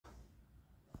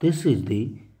This is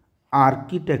the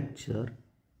architecture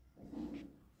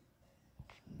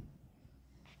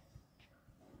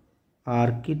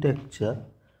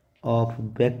of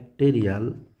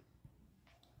bacterial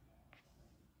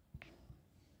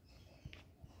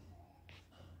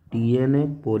DNA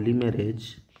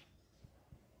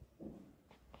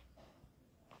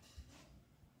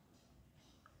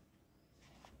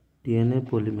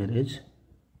polymerase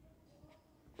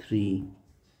III.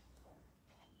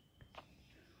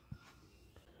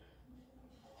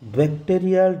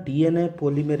 Bacterial DNA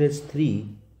polymerase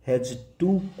III has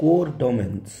two core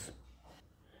domains.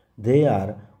 They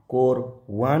are core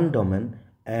 1 domain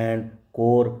and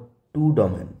core 2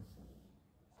 domain.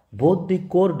 Both the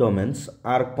core domains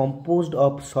are composed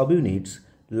of subunits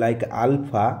like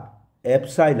alpha,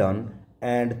 epsilon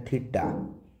and theta.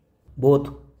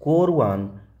 Both core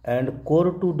 1 and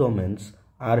core 2 domains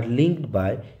are linked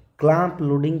by clamp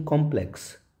loading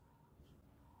complex.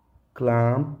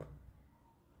 Clamp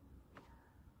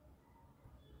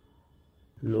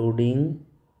loading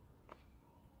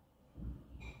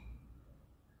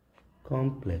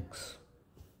complex.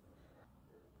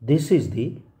 This is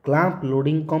the clamp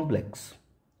loading complex.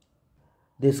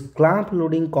 This clamp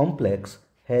loading complex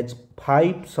has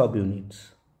 5 subunits.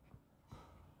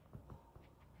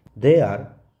 They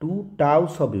are 2 tau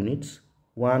subunits,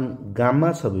 1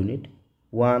 gamma subunit,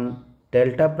 1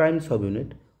 delta prime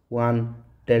subunit, 1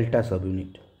 delta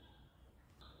subunit.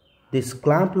 This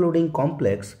clamp loading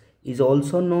complex is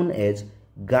also known as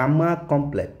gamma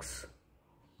complex.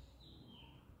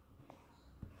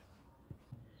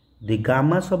 The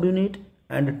gamma subunit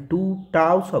and 2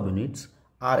 tau subunits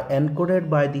are encoded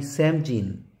by the same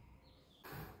gene.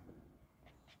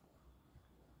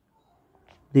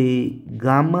 The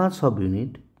gamma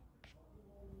subunit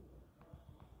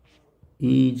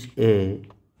is a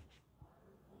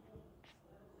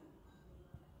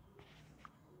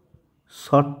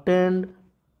shortened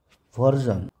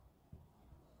version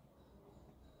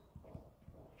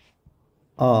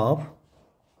of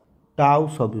tau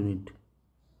subunit.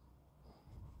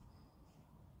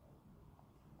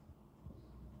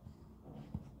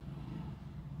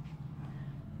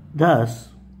 Thus,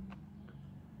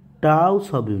 tau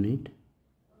subunit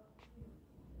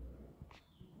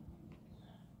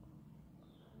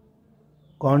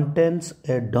contains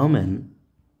a domain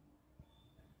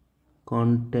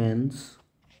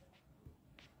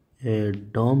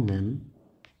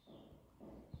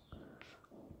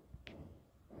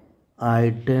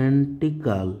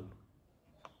identical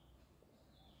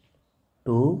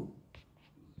to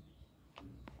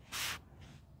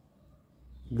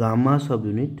gamma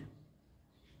subunit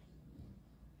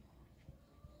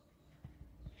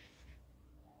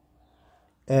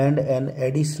and an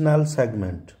additional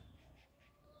segment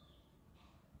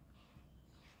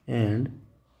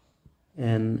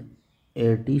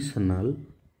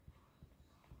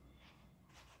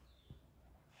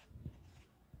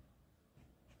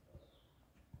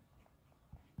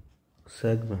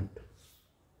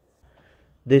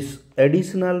This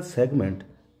additional segment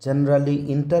generally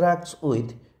interacts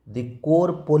with the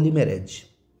core polymerase.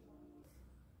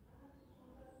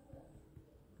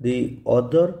 The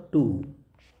other two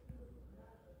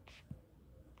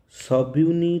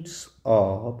subunits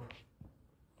of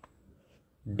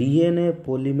DNA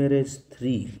polymerase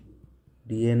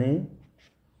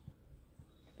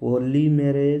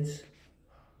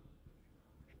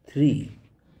III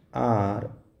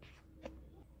are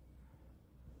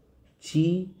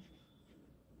Chi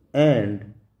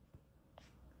and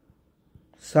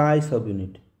Psi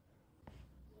subunit.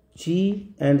 Chi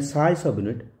and Psi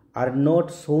subunit are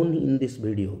not shown in this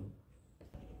video.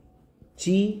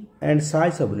 Chi and Psi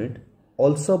subunit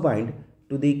also bind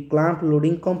to the clamp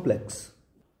loading complex.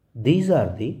 These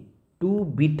are the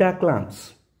 2 beta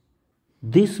clamps.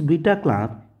 This beta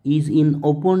clamp is in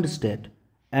opened state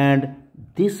and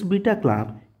this beta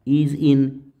clamp is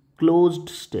in closed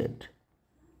state.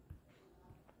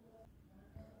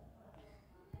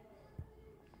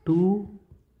 2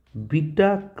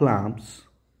 beta clamps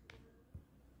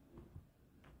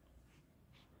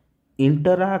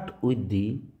interact with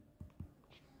the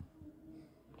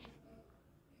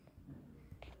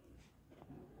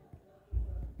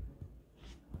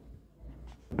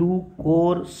two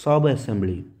core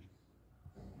subassembly.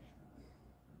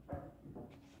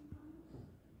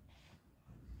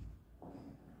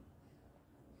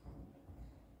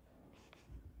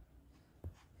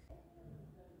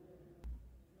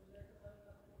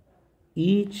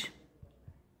 Each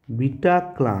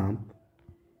beta clamp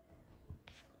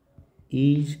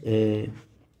is a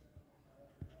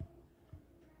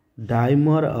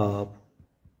dimer of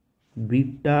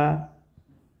beta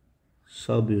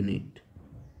subunit.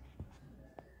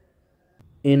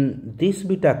 In this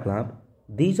beta club,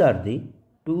 these are the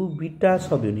 2 beta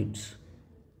subunits.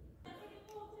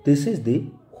 This is the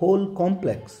whole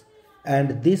complex,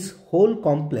 and this whole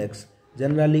complex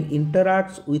generally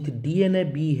interacts with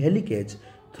DNA B helicase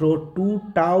through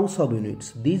 2 tau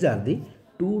subunits. These are the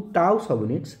 2 tau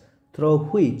subunits through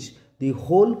which the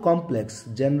whole complex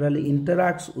generally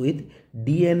interacts with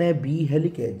DNA B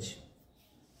helicase.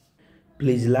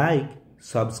 Please like,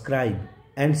 subscribe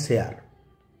and share.